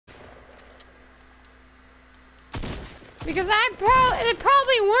Because they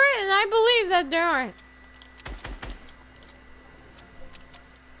probably weren't, and I believe that there aren't.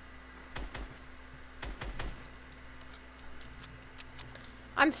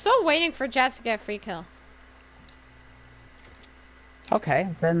 I'm still waiting for Jess to get a free kill. Okay,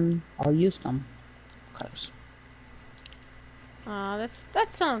 then I'll use them. Oh, that's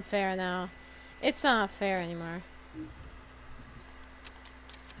not unfair now. It's not fair anymore.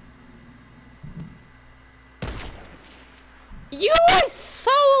 You are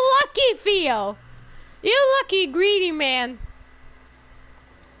so lucky, Theo. You lucky, greedy man.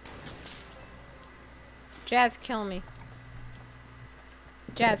 Jazz, kill me.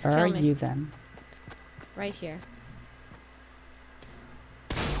 Jazz, kill me. Where are you then? Right here.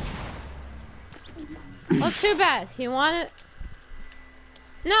 Well, too bad. He wanted...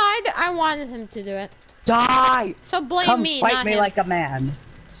 No, I wanted him to do it. Die! So blame Come me, fight not me him. like a man.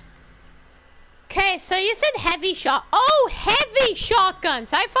 Okay, so you said heavy shot. Oh, heavy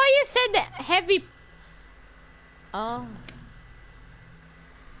shotguns. I thought you said heavy... Oh.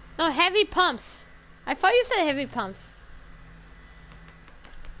 No, heavy pumps. I thought you said heavy pumps.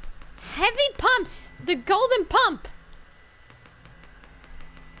 Heavy pumps. The golden pump.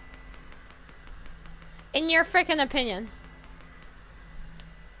 In your freaking opinion.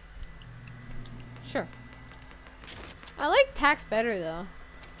 Sure. I like tax better though.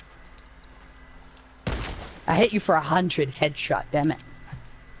 I hit you for 100 headshot, damn it.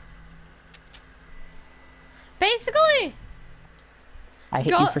 Basically, I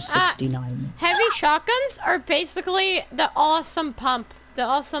hit you for 69. Heavy shotguns are basically the awesome pump, the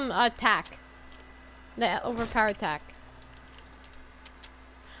awesome attack, the overpowered attack.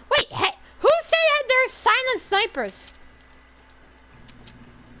 Wait, hey, who said that there's silent snipers?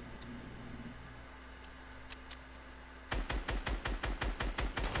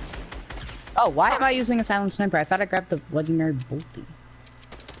 Oh, why am I using a silent sniper? I thought I grabbed the legendary bolty.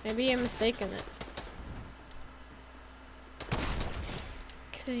 Maybe you're mistaken it.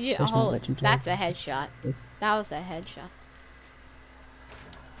 You, oh, that's a headshot. That was a headshot.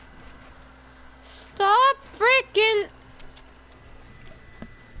 Stop freaking...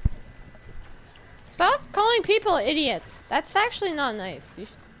 Stop calling people idiots. That's actually not nice.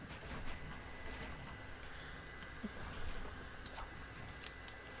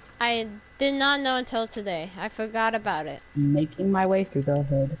 I did not know until today. I forgot about it. Making my way through the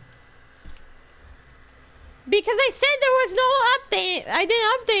hood. Because I said there was no update. I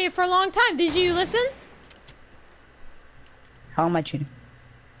didn't update it for a long time. Did you listen? How am I cheating?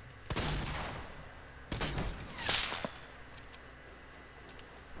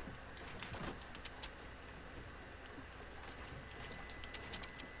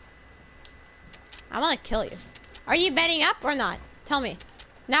 I want to kill you. Are you betting up or not? Tell me.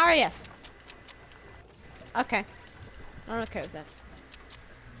 Now or yes? Okay. I'm okay with that.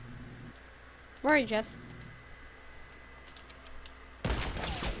 Where are you, Jess?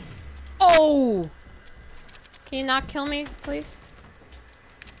 Oh! Can you not kill me, please?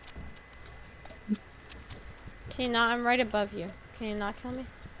 Can you not? I'm right above you. Can you not kill me?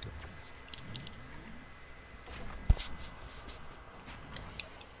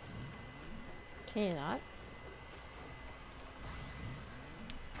 Can you not?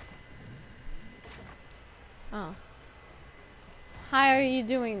 Oh. How are you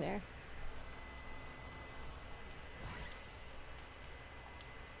doing there?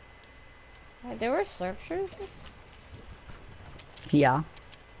 There were slurp shirts? Yeah.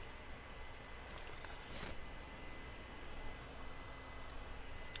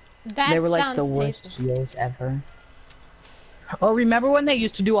 That they were like the worst heals ever. Oh, remember when they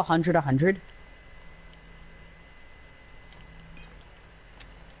used to do 100?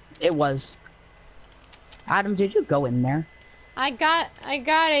 It was. Adam, did you go in there? I got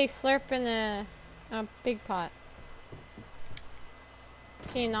a slurp in a big pot.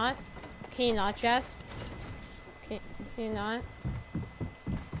 Can you not? Can you not, Jess? Can you not?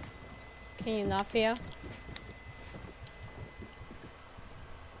 Can you not, Theo?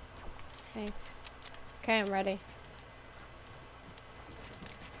 Thanks. Okay, I'm ready.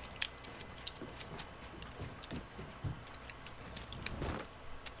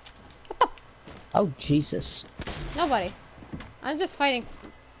 Oh, Jesus. Nobody. I'm just fighting.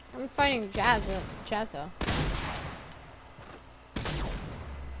 I'm fighting Jazzo.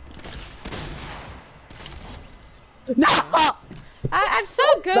 No! I'm so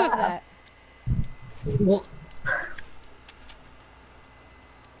good with that. Well,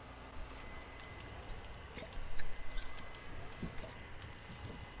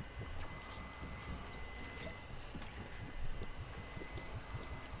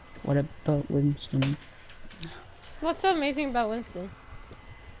 what about Winston? What's so amazing about Winston?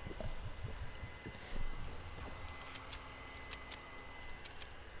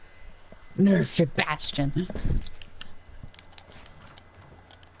 Nerf Sebastian.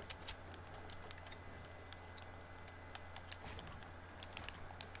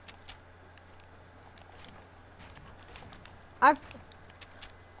 I've...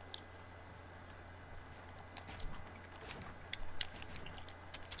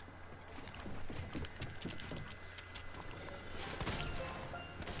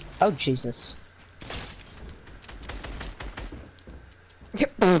 Oh, Jesus.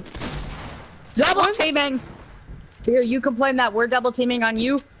 Double teaming! Here, you complain that we're double teaming on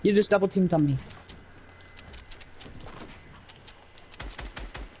you, you just double teamed on me.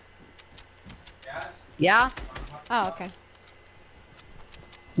 Yes? Yeah? Oh, okay.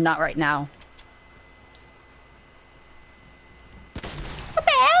 Not right now. What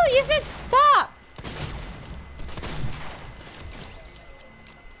the hell? You said stop!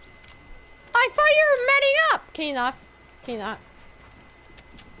 I thought you were meting up! Can you not? Can you not?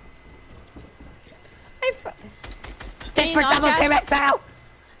 Thanks for double teaming, Theo!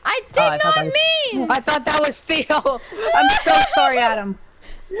 I did not mean! I thought that was Theo! I'm so sorry, Adam.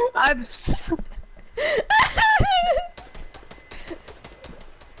 I'm so...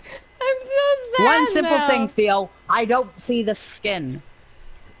 I'm so sad. One simple now. thing, Theo. I don't see the skin.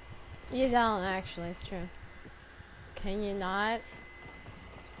 You don't actually, it's true. Can you not?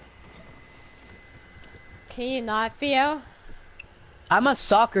 Can you not, Theo? I'm a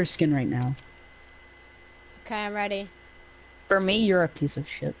soccer skin right now. Okay, I'm ready. For me, you're a piece of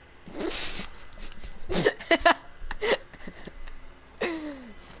shit. It's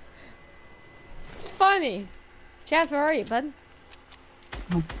funny. Chaz, where are you, bud?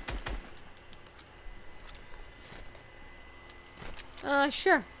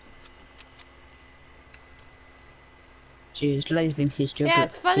 Sure. Jeez, today's been history. Yeah,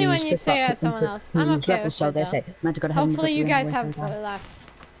 it's funny when you say that to someone else. I'm okay with it, though. Hopefully you guys have laugh.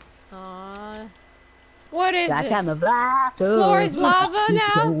 Aww. What is this? Floor is lava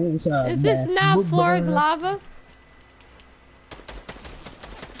now? Is this now floor is lava?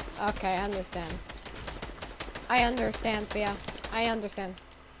 Okay, I understand. I understand, Fia. I understand.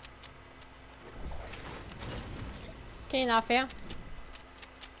 Can you not, Fia?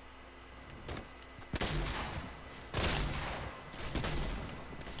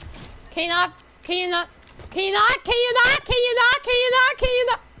 Can you not? Can you not? Can you not? Can you not? Can you not? Can you not? Can you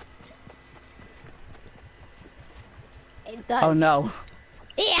not? It does. Oh no.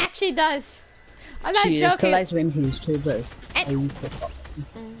 It actually does. I'm not She joking. is him, he's too blue.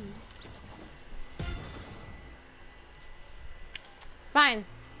 Fine.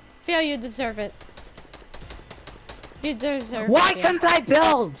 Feel you deserve it. You deserve it. Why couldn't I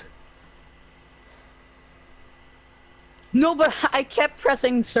build? No, but I kept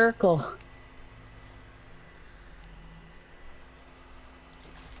pressing circle.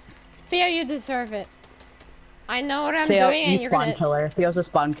 Theo, you deserve it. I know what I'm Theo, doing, and you're spawn gonna. killer. Theo's a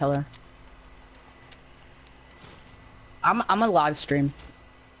spawn killer. I'm a live stream.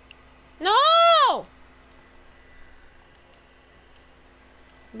 No!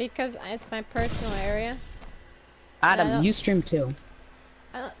 Because it's my personal area. Adam, you stream too.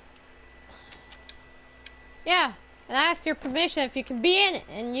 Yeah, and I asked your permission if you can be in it,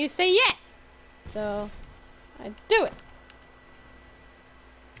 and you say yes. So, I do it.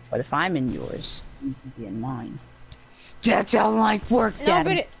 But if I'm in yours, you can be in mine. That's how life works, No,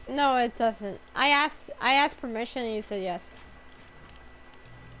 Adam. but no, it doesn't. I asked permission, and you said yes.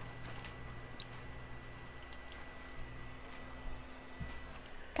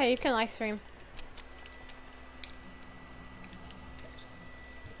 Okay, you can live stream.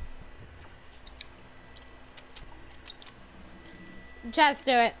 Just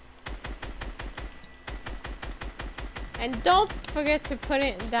do it. And don't forget to put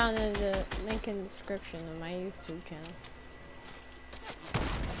it down in the link in the description of my YouTube channel.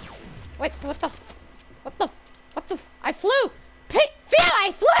 Wait, what the I flew! Phil,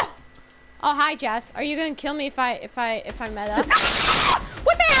 I flew! Oh, hi, Jess. Are you gonna kill me if I met up?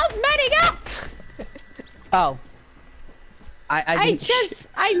 What the hell's meting up? Oh. I just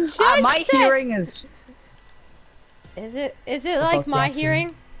my said... hearing is... Is it like my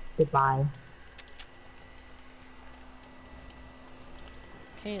hearing? Goodbye.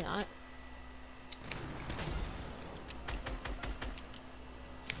 Can you not?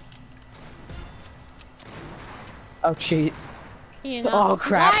 Oh, cheat. Can you not? Oh,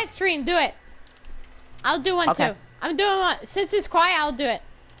 crap. Live stream, do it. I'll do one too. I'm doing one. Since it's quiet, I'll do it.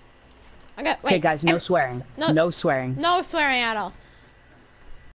 Okay, guys, no swearing. No swearing. No swearing at all.